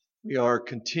We are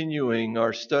continuing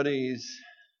our studies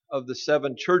of the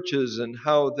seven churches and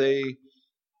how they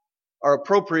are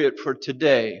appropriate for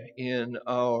today. In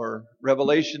our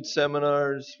Revelation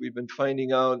seminars, we've been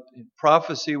finding out in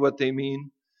prophecy what they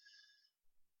mean.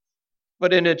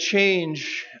 But in a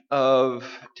change of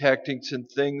tactics and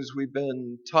things, we've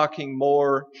been talking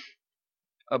more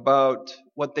about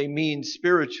what they mean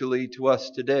spiritually to us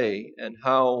today and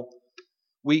how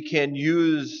we can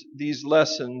use these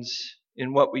lessons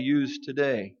in what we use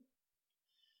today.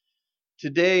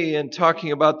 Today, in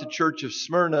talking about the Church of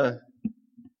Smyrna,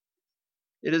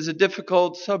 it is a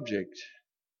difficult subject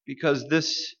because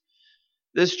this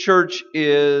church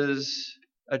is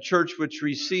a church which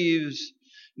receives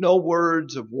no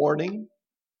words of warning,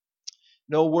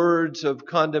 no words of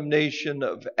condemnation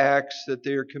of acts that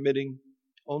they are committing,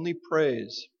 only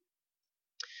praise.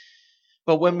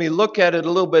 But when we look at it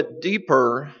a little bit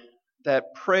deeper,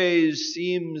 that praise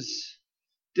seems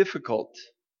difficult.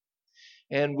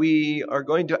 And we are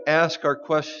going to ask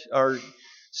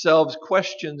ourselves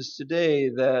questions today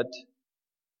that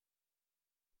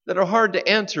are hard to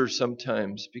answer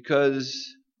sometimes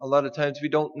because a lot of times we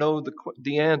don't know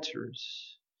the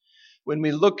answers. When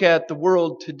we look at the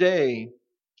world today,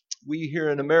 we here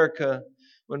in America,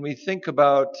 when we think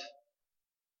about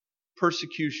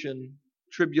persecution,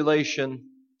 tribulation,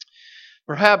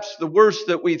 perhaps the worst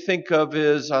that we think of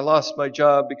is I lost my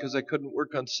job because I couldn't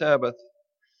work on Sabbath.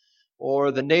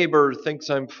 Or the neighbor thinks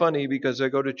I'm funny because I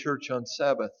go to church on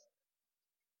Sabbath.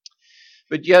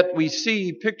 But yet we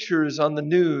see pictures on the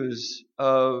news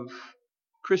of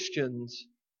Christians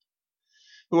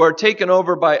who are taken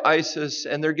over by ISIS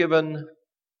and they're given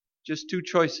just two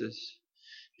choices.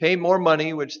 Pay more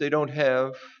money, which they don't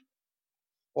have,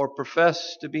 or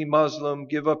profess to be Muslim,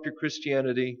 give up your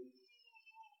Christianity,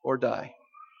 or die.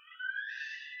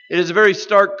 It is a very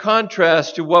stark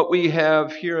contrast to what we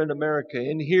have here in America.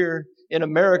 Here in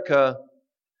America,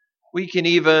 we can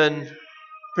even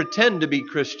pretend to be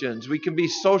Christians. We can be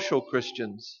social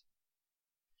Christians.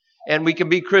 And we can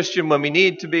be Christian when we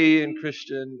need to be, and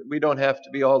Christian, we don't have to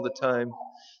be all the time.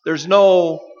 There's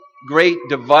no great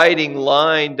dividing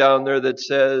line down there that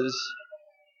says,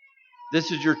 this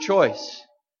is your choice.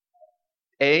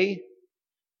 A,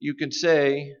 you can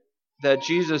say that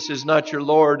Jesus is not your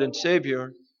Lord and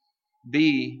Savior.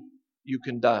 B, you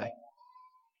can die.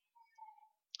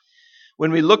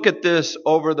 When we look at this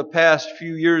over the past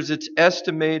few years, it's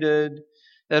estimated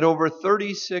that over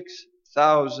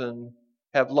 36,000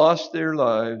 have lost their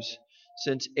lives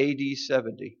since AD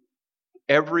 70.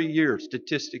 Every year,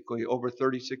 statistically, over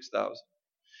 36,000.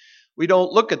 We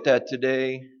don't look at that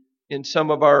today in some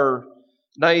of our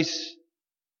nice,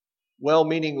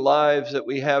 well-meaning lives that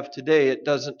we have today. It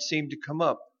doesn't seem to come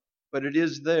up, but it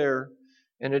is there.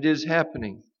 And it is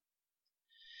happening.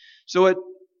 So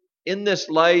in this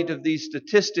light of these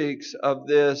statistics, of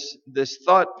this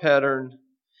thought pattern,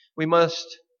 we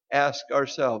must ask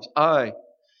ourselves, I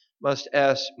must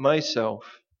ask myself,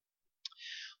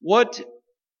 what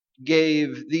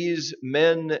gave these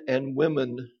men and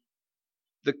women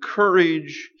the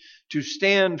courage to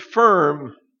stand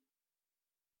firm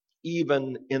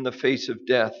even in the face of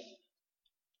death?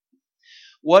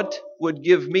 What would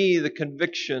give me the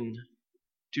conviction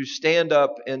to stand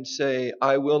up and say,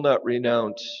 I will not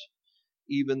renounce,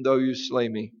 even though you slay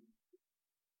me?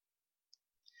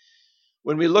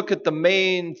 When we look at the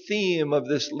main theme of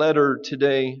this letter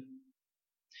today,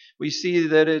 we see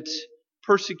that it's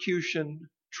persecution,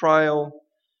 trial,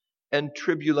 and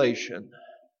tribulation.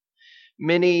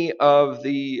 Many of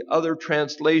the other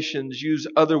translations use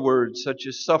other words such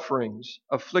as sufferings,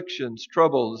 afflictions,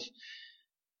 troubles,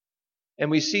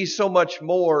 and we see so much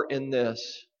more in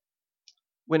this.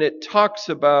 When it talks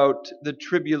about the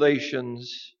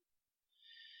tribulations,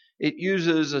 it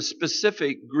uses a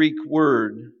specific Greek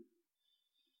word,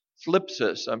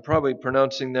 thlipsis. I'm probably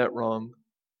pronouncing that wrong,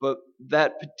 but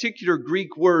that particular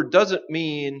Greek word doesn't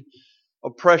mean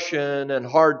oppression and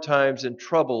hard times and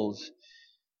troubles.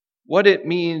 What it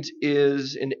means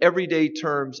is, in everyday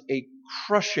terms, a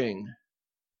crushing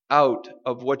out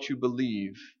of what you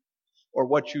believe or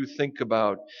what you think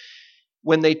about.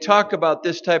 When they talk about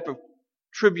this type of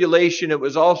tribulation, it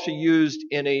was also used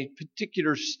in a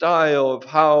particular style of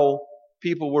how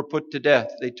people were put to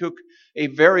death. They took a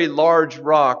very large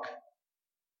rock,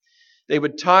 they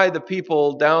would tie the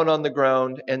people down on the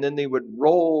ground, and then they would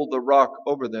roll the rock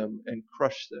over them and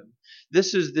crush them.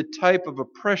 This is the type of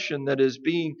oppression that is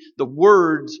being, the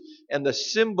words and the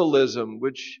symbolism,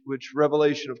 which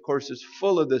Revelation, of course, is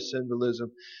full of this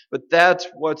symbolism, but that's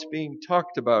what's being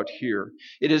talked about here.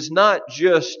 It is not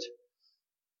just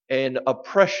an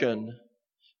oppression,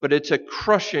 but it's a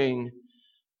crushing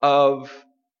of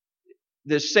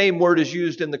this same word is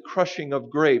used in the crushing of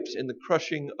grapes, in the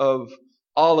crushing of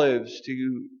olives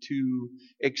to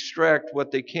extract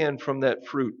what they can from that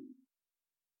fruit.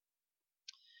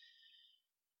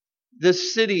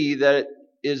 This city that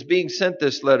is being sent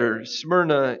this letter,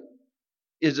 Smyrna,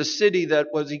 is a city that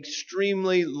was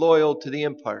extremely loyal to the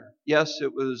empire. Yes,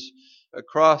 it was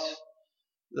across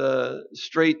the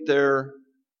strait there,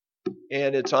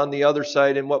 and it's on the other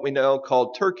side in what we now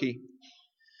call Turkey.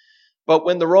 But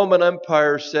when the Roman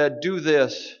Empire said, do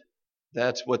this,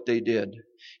 that's what they did.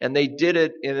 And they did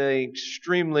it in an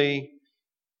extremely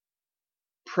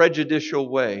prejudicial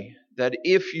way. That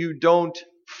if you don't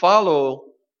follow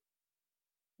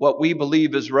what we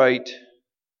believe is right,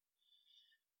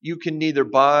 you can neither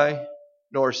buy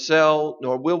nor sell,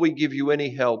 nor will we give you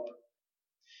any help.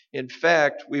 In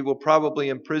fact, we will probably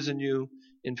imprison you.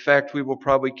 In fact, we will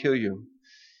probably kill you.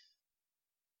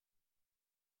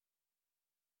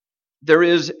 There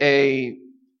is an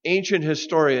ancient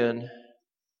historian,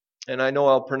 and I know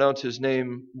I'll pronounce his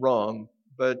name wrong,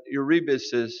 but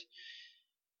Eusebius,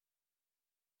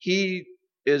 he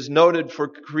is noted for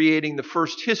creating the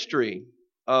first history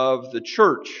of the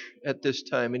church at this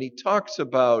time, and he talks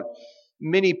about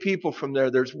many people from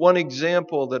there. There's one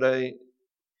example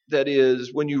that is,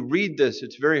 when you read this,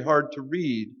 it's very hard to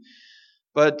read,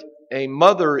 but a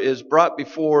mother is brought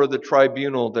before the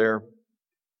tribunal there,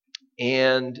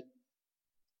 and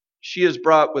she is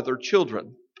brought with her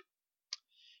children.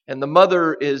 And the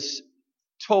mother is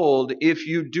told, if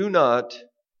you do not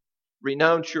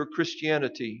renounce your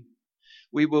Christianity,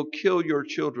 we will kill your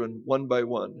children one by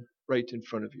one right in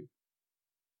front of you.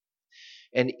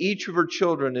 And each of her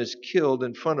children is killed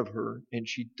in front of her, and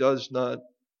she does not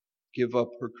give up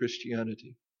her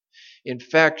Christianity. In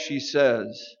fact, she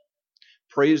says,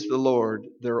 praise the Lord,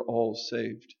 they're all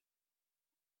saved.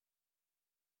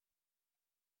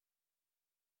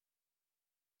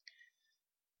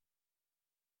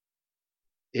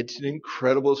 It's an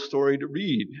incredible story to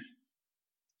read.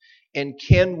 And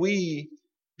can we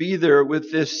be there with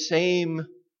this same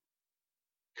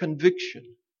conviction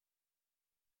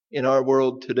in our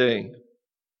world today?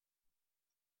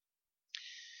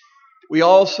 We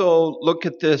also look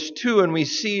at this too, and we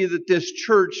see that this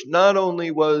church not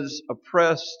only was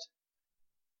oppressed,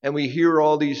 and we hear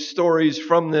all these stories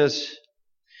from this,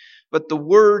 but the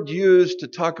word used to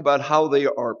talk about how they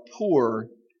are poor,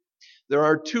 there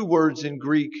are two words in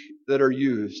Greek that are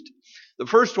used. The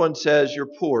first one says you're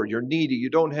poor, you're needy, you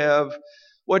don't have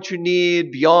what you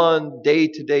need beyond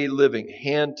day-to-day living,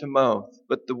 hand to mouth.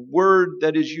 But the word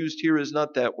that is used here is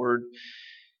not that word.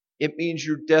 It means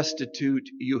you're destitute,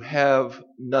 you have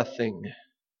nothing.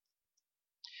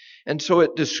 And so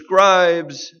it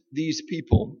describes these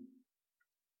people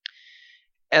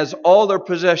as all their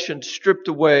possessions stripped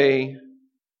away,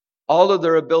 all of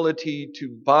their ability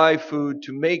to buy food,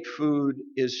 to make food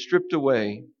is stripped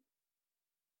away.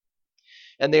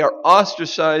 And they are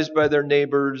ostracized by their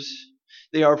neighbors.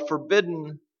 They are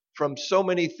forbidden from so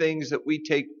many things that we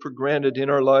take for granted in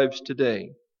our lives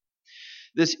today.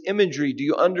 This imagery, do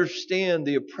you understand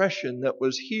the oppression that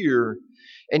was here?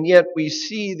 And yet we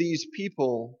see these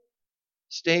people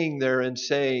staying there and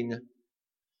saying,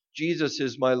 Jesus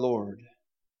is my Lord.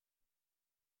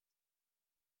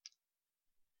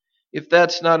 If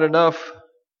that's not enough,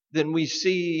 then we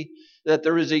see that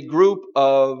there is a group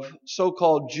of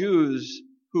so-called Jews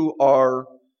who are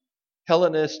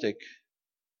Hellenistic,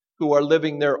 who are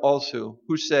living there also,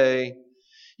 who say,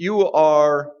 you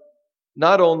are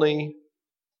not only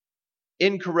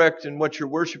incorrect in what you're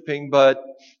worshiping, but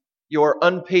you're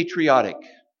unpatriotic.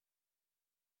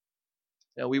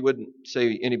 Now, we wouldn't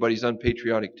say anybody's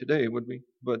unpatriotic today, would we?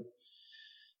 But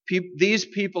these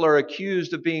people are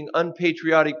accused of being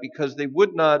unpatriotic because they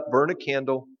would not burn a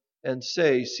candle and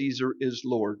say Caesar is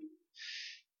Lord.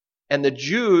 And the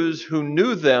Jews who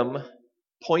knew them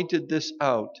pointed this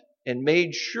out and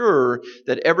made sure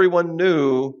that everyone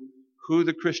knew who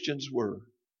the Christians were.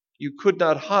 You could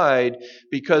not hide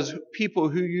because people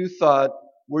who you thought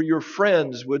were your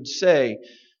friends would say,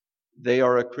 they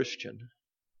are a Christian.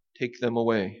 Take them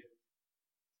away.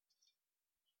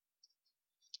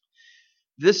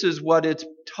 This is what it's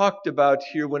talked about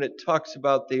here when it talks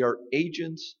about they are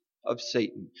agents of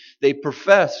Satan. They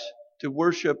profess to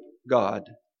worship God,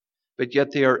 but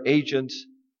yet they are agents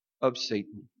of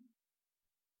Satan.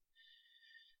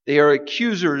 They are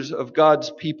accusers of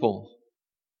God's people,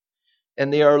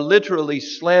 and they are literally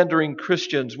slandering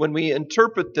Christians. When we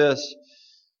interpret this,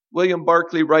 William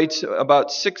Barclay writes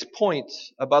about 6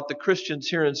 points about the Christians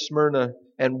here in Smyrna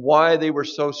and why they were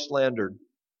so slandered.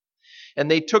 And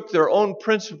they took their own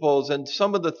principles and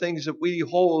some of the things that we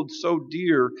hold so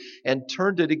dear and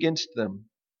turned it against them.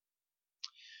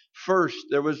 First,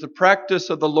 there was the practice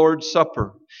of the Lord's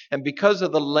Supper. And because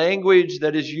of the language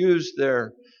that is used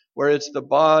there, where it's the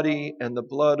body and the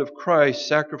blood of Christ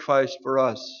sacrificed for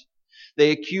us,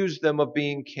 they accused them of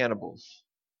being cannibals.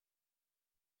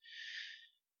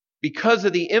 Because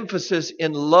of the emphasis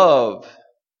in love,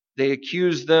 they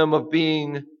accused them of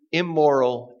being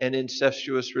immoral and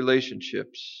incestuous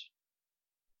relationships.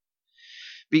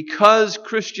 Because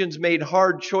Christians made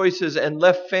hard choices and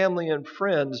left family and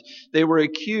friends, they were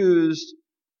accused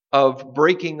of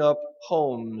breaking up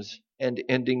homes and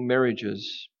ending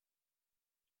marriages.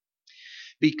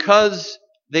 Because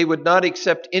they would not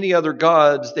accept any other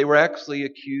gods, they were actually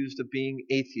accused of being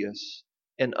atheists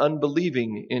and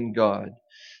unbelieving in God.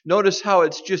 Notice how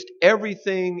it's just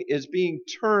everything is being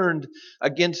turned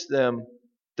against them.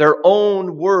 Their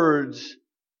own words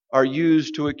are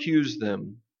used to accuse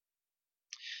them.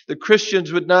 The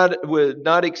Christians would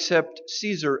not accept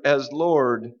Caesar as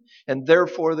Lord, and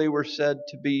therefore they were said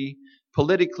to be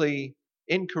politically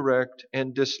incorrect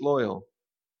and disloyal.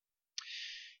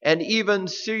 And even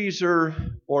Caesar,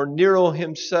 or Nero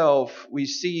himself, we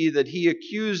see that he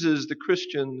accuses the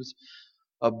Christians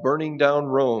of burning down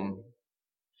Rome.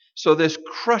 So this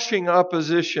crushing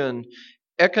opposition,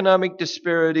 economic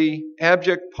disparity,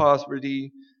 abject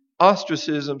poverty,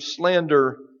 ostracism,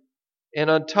 slander, and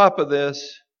on top of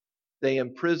this, they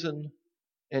imprison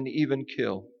and even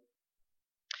kill.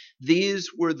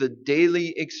 These were the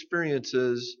daily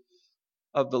experiences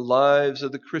of the lives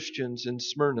of the Christians in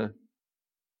Smyrna.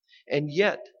 And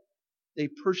yet, they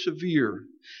persevere.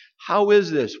 How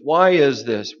is this? Why is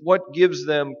this? What gives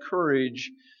them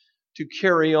courage to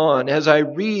carry on? As I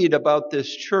read about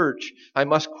this church, I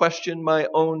must question my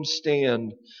own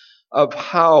stand of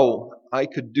how I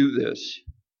could do this.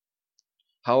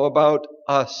 How about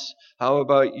us? How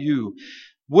about you?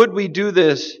 Would we do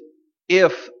this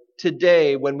if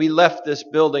today, when we left this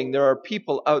building, there are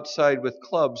people outside with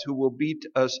clubs who will beat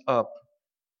us up?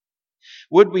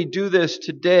 Would we do this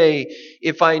today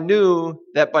if I knew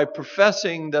that by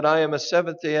professing that I am a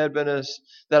Seventh-day Adventist,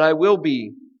 that I will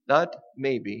be, not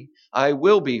maybe, I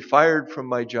will be fired from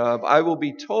my job. I will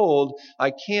be told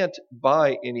I can't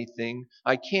buy anything.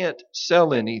 I can't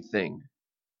sell anything.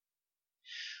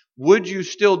 Would you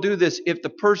still do this if the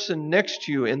person next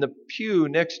to you, in the pew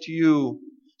next to you,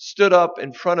 stood up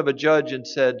in front of a judge and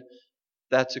said,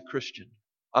 "That's a Christian.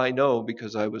 I know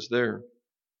because I was there"?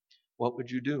 What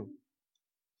would you do?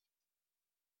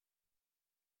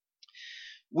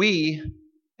 We,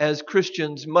 as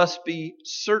Christians, must be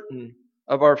certain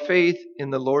of our faith in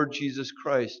the Lord Jesus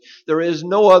Christ. There is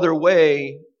no other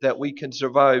way that we can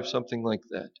survive something like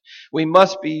that. We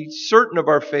must be certain of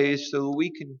our faith so that we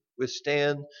can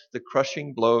withstand the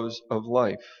crushing blows of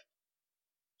life.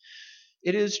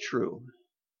 It is true,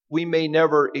 we may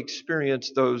never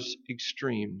experience those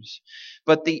extremes,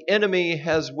 but the enemy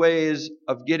has ways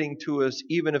of getting to us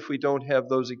even if we don't have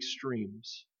those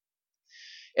extremes.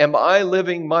 Am I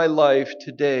living my life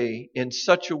today in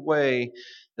such a way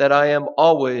that I am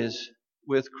always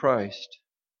with Christ?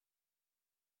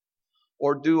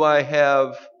 Or do I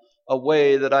have a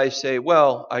way that I say,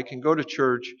 well, I can go to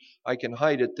church, I can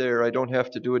hide it there, I don't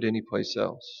have to do it anyplace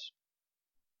else?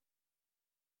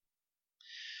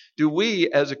 Do we,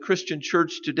 as a Christian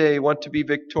church today, want to be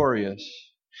victorious?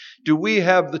 Do we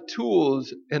have the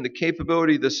tools and the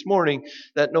capability this morning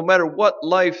that no matter what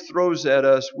life throws at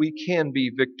us, we can be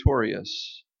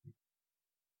victorious?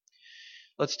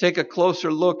 Let's take a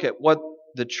closer look at what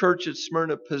the church at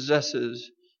Smyrna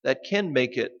possesses that can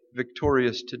make it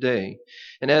victorious today.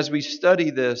 And as we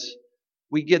study this,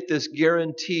 we get this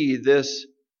guarantee, this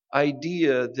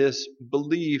idea, this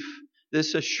belief,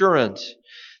 this assurance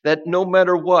that no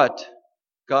matter what,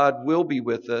 God will be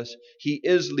with us. He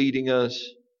is leading us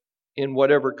in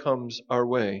whatever comes our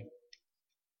way.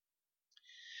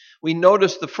 We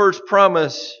notice the first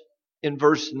promise in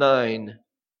verse 9.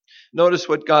 Notice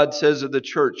what God says of the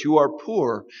church. You are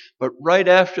poor. But right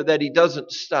after that, He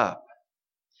doesn't stop.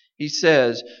 He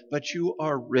says, but you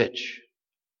are rich.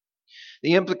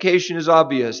 The implication is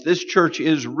obvious. This church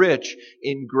is rich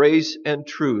in grace and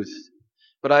truth.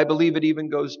 But I believe it even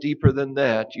goes deeper than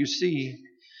that. You see,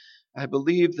 I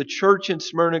believe the church in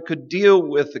Smyrna could deal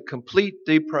with the complete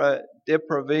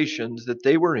deprivations that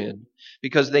they were in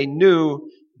because they knew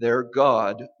their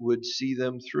God would see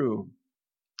them through.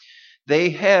 They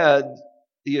had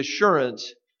the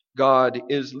assurance God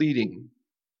is leading.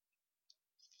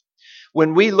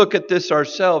 When we look at this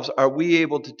ourselves, are we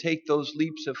able to take those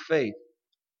leaps of faith?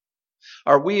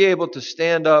 Are we able to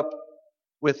stand up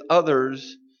with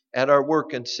others at our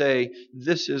work and say,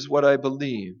 this is what I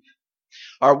believe?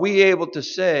 Are we able to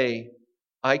say,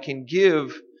 I can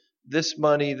give this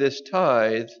money, this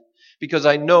tithe, because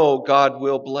I know God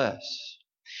will bless?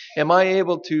 Am I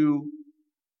able to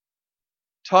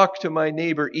talk to my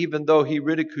neighbor even though he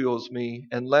ridicules me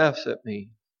and laughs at me,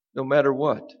 no matter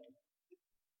what?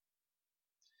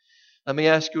 Let me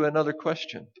ask you another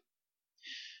question.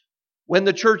 When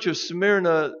the church of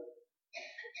Smyrna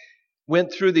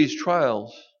went through these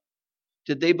trials,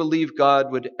 did they believe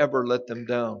God would ever let them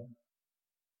down?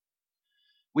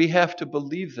 We have to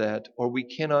believe that, or we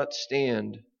cannot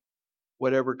stand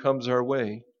whatever comes our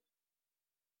way.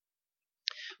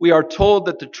 We are told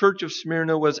that the church of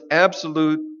Smyrna was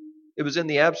in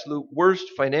the absolute worst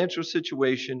financial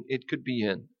situation it could be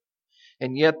in.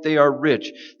 And yet they are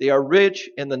rich. They are rich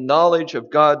in the knowledge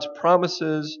of God's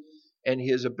promises and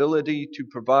His ability to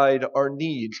provide our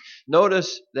needs.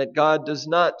 Notice that God does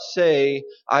not say,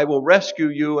 I will rescue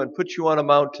you and put you on a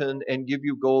mountain and give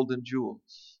you gold and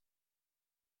jewels.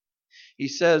 He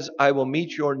says, I will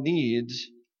meet your needs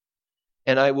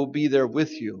and I will be there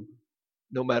with you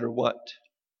no matter what.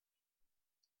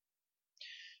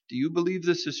 Do you believe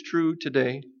this is true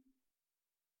today?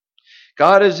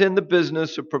 God is in the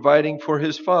business of providing for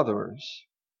His followers.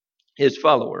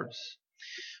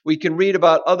 We can read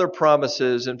about other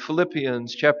promises in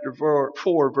Philippians chapter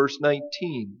 4, verse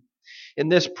 19. In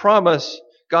this promise,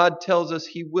 God tells us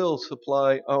He will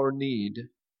supply our need.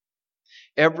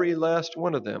 Every last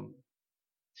one of them.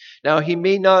 Now, He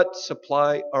may not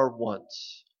supply our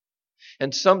wants.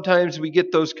 And sometimes we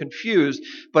get those confused,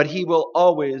 but He will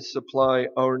always supply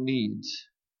our needs.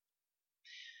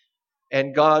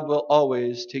 And God will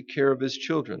always take care of His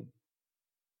children.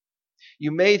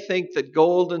 You may think that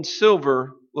gold and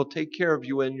silver will take care of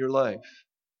you in your life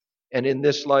and in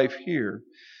this life here.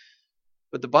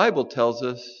 But the Bible tells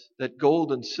us that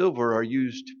gold and silver are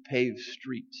used to pave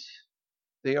streets.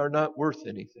 They are not worth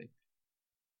anything.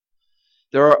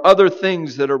 There are other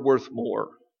things that are worth more.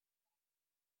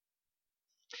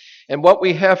 And what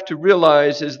we have to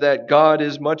realize is that God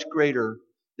is much greater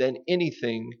than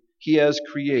anything He has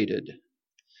created.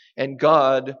 And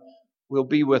God will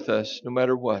be with us no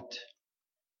matter what.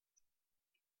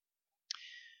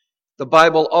 The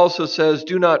Bible also says,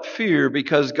 do not fear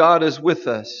because God is with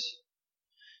us.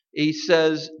 He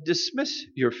says, dismiss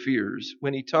your fears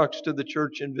when He talks to the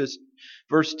church in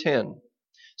verse 10.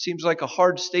 Seems like a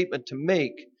hard statement to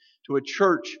make to a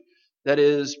church that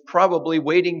is probably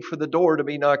waiting for the door to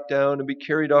be knocked down and be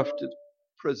carried off to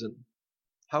prison.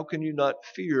 How can you not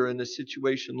fear in a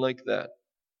situation like that?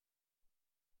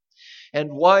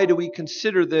 And why do we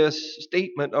consider this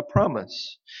statement a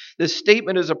promise? This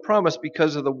statement is a promise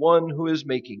because of the one who is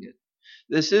making it.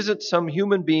 This isn't some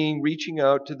human being reaching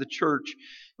out to the church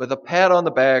with a pat on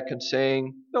the back and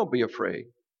saying, don't be afraid.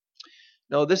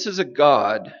 No, this is a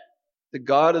God, the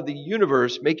God of the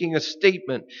universe, making a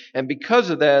statement. And because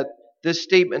of that, this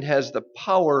statement has the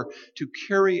power to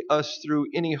carry us through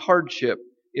any hardship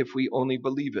if we only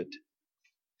believe it.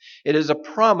 It is a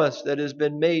promise that has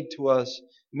been made to us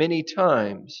many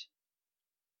times.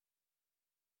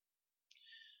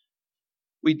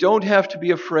 We don't have to be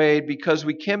afraid because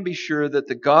we can be sure that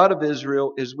the God of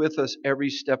Israel is with us every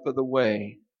step of the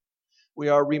way. We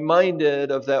are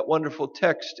reminded of that wonderful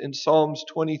text in Psalms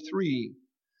 23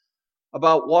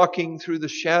 about walking through the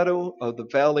shadow of the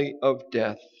valley of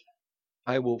death.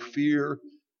 I will fear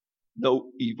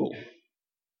no evil.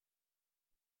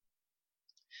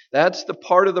 That's the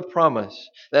part of the promise,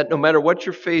 that no matter what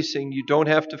you're facing, you don't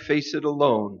have to face it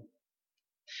alone.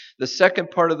 The second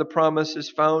part of the promise is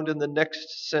found in the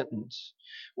next sentence,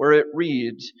 where it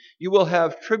reads, you will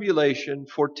have tribulation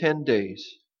for 10 days.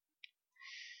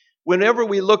 Whenever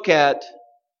we look at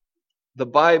the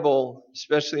Bible,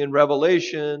 especially in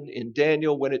Revelation, in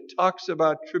Daniel, when it talks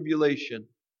about tribulation,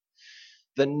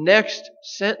 the next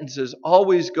sentences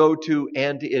always go to,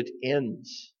 and it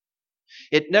ends.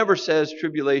 It never says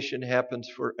tribulation happens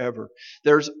forever.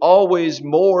 There's always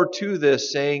more to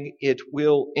this, saying it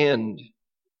will end.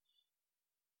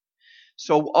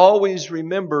 So always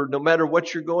remember, no matter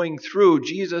what you're going through,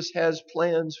 Jesus has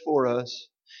plans for us.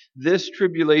 This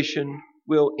tribulation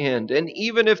will end. And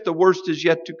even if the worst is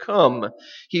yet to come,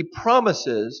 He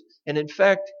promises, and in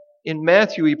fact, in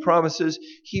Matthew He promises,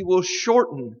 He will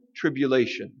shorten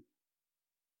tribulation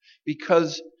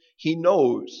because He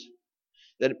knows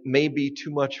that it may be too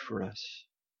much for us.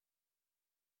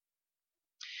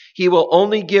 He will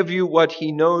only give you what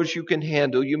He knows you can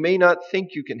handle. You may not think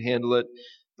you can handle it,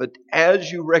 but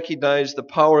as you recognize the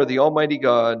power of the Almighty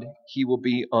God, He will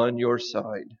be on your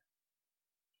side.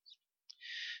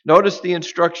 Notice the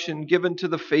instruction given to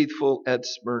the faithful at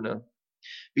Smyrna.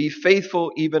 Be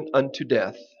faithful even unto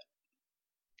death.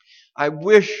 I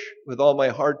wish with all my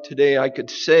heart today I could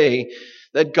say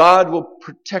that God will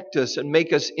protect us and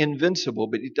make us invincible,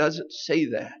 but He doesn't say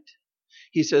that.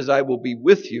 He says, I will be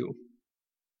with you.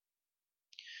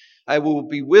 I will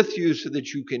be with you so that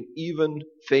you can even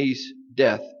face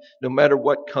death, no matter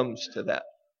what comes to that.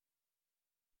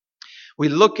 We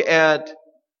look at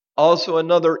also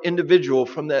another individual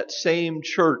from that same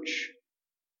church,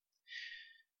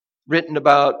 written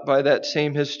about by that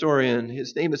same historian.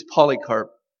 His name is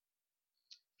Polycarp.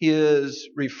 He is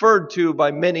referred to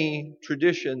by many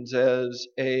traditions as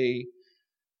he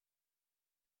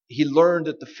learned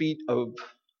at the feet of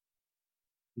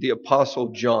the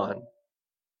Apostle John.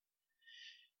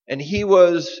 And he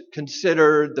was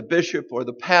considered the bishop or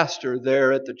the pastor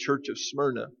there at the church of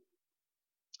Smyrna.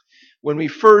 When we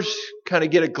first kind of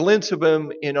get a glimpse of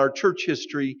him in our church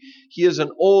history, he is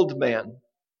an old man.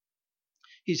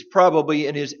 He's probably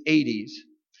in his 80s.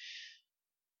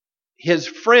 His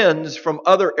friends from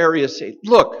other areas say,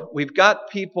 look, we've got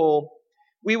people,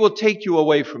 we will take you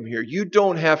away from here. You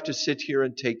don't have to sit here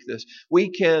and take this.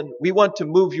 We want to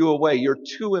move you away. You're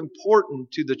too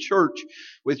important to the church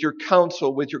with your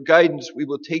counsel, with your guidance. We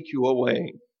will take you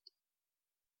away.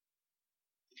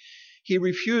 He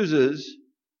refuses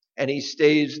and he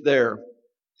stays there.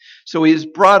 So he is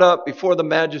brought up before the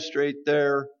magistrate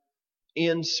there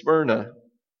in Smyrna,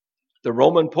 the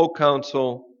Roman Pope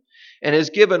Council, and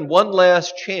is given one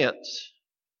last chance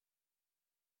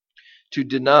to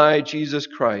deny Jesus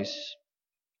Christ.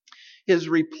 His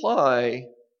reply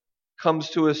comes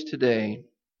to us today,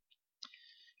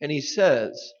 and he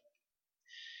says,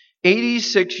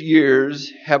 86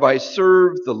 years have I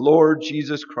served the Lord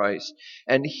Jesus Christ,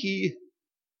 and He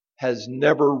has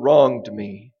never wronged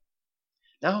me.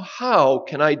 Now how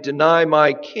can I deny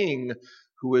my King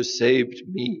who has saved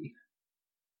me?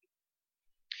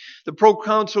 The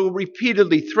proconsul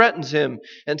repeatedly threatens him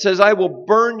and says, I will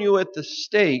burn you at the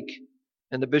stake.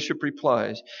 And the bishop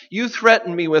replies, you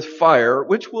threaten me with fire,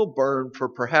 which will burn for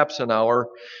perhaps an hour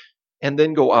and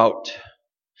then go out.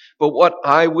 But what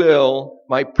I will,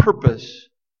 my purpose,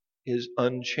 is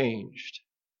unchanged.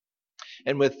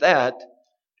 And with that,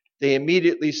 they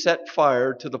immediately set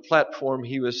fire to the platform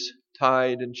he was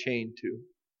tied and chained to.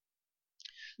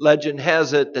 Legend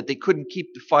has it that they couldn't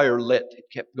keep the fire lit. It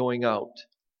kept going out.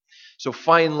 So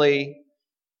finally,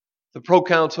 the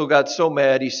proconsul got so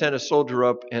mad, he sent a soldier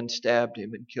up and stabbed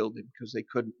him and killed him because they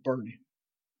couldn't burn him.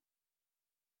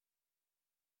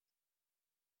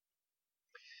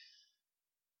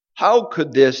 How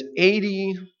could this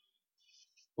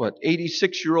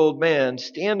 86-year-old man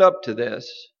stand up to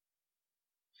this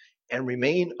and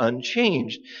remain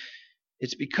unchanged?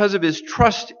 It's because of his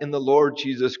trust in the Lord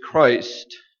Jesus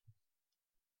Christ.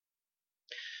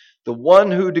 The one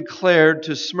who declared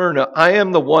to Smyrna, I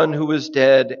am the one who was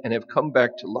dead and have come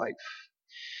back to life.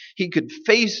 He could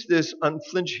face this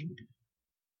unflinching,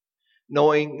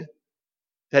 knowing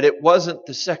that it wasn't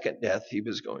the second death he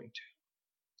was going to.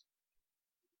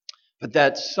 But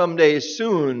that someday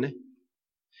soon,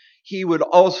 he would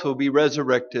also be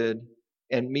resurrected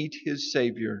and meet his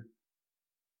Savior.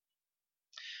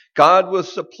 God will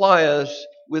supply us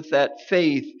with that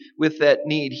faith, with that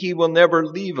need. He will never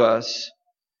leave us,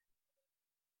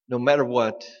 no matter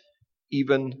what,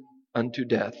 even unto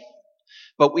death.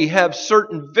 But we have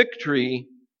certain victory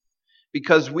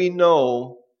because we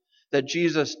know that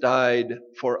Jesus died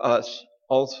for us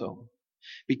also.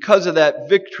 Because of that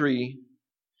victory,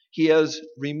 He has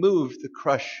removed the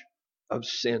crush of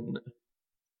sin.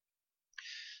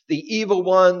 The evil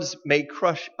ones may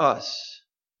crush us,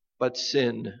 but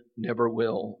sin never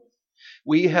will.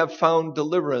 We have found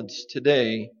deliverance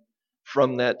today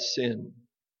from that sin.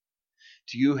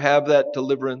 Do you have that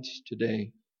deliverance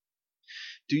today?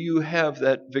 Do you have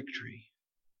that victory?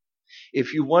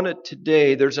 If you want it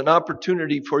today, there's an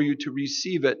opportunity for you to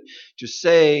receive it, to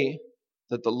say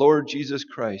that the Lord Jesus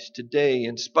Christ, today,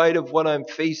 in spite of what I'm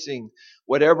facing,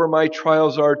 whatever my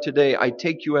trials are today, I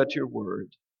take you at your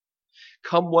word.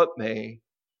 Come what may,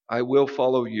 I will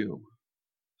follow you.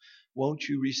 Won't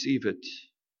you receive it?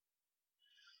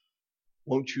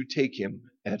 Won't you take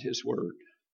Him at His word?